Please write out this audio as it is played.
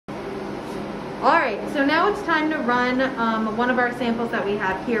All right, so now it's time to run one of our samples that we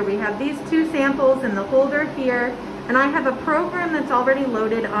have here. We have these two samples in the holder here, and I have a program that's already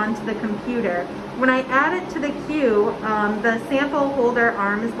loaded onto the computer. When I add it to the queue, the sample holder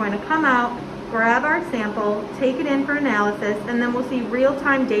arm is going to come out, grab our sample, take it in for analysis, and then we'll see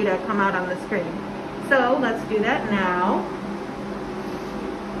real-time data come out on the screen. So let's do that now.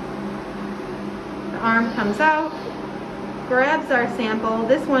 The arm comes out, grabs our sample.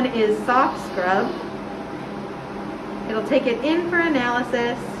 This one is soft scrub. It'll take it in for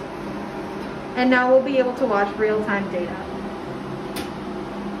analysis, and now we'll be able to watch real-time data.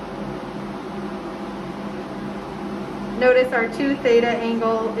 Notice our 2 theta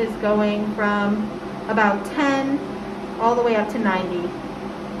angle is going from about 10 all the way up to 90.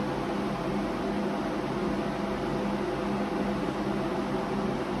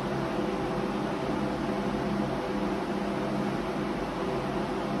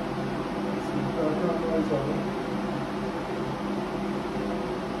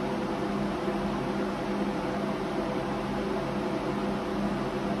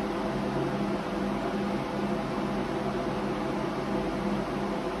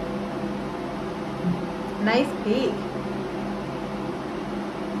 Nice peak.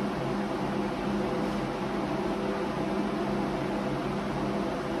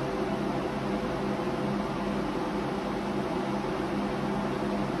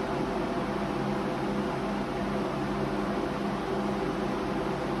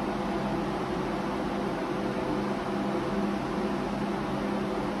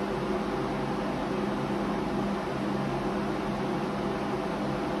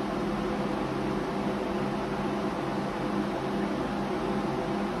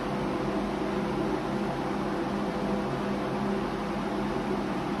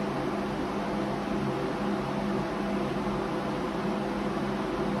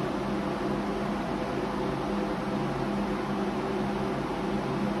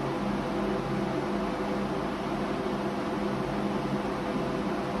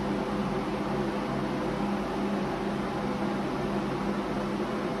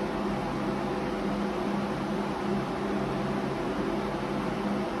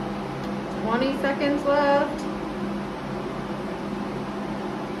 Seconds left.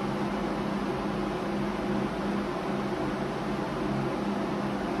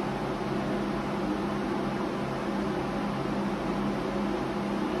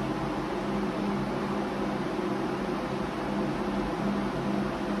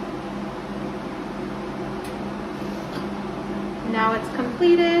 Now it's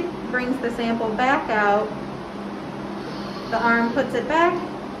completed, brings the sample back out. The arm puts it back.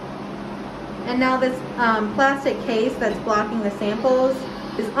 And now this plastic case that's blocking the samples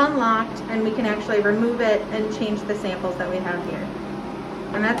is unlocked, and we can actually remove it and change the samples that we have here.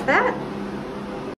 And that's that.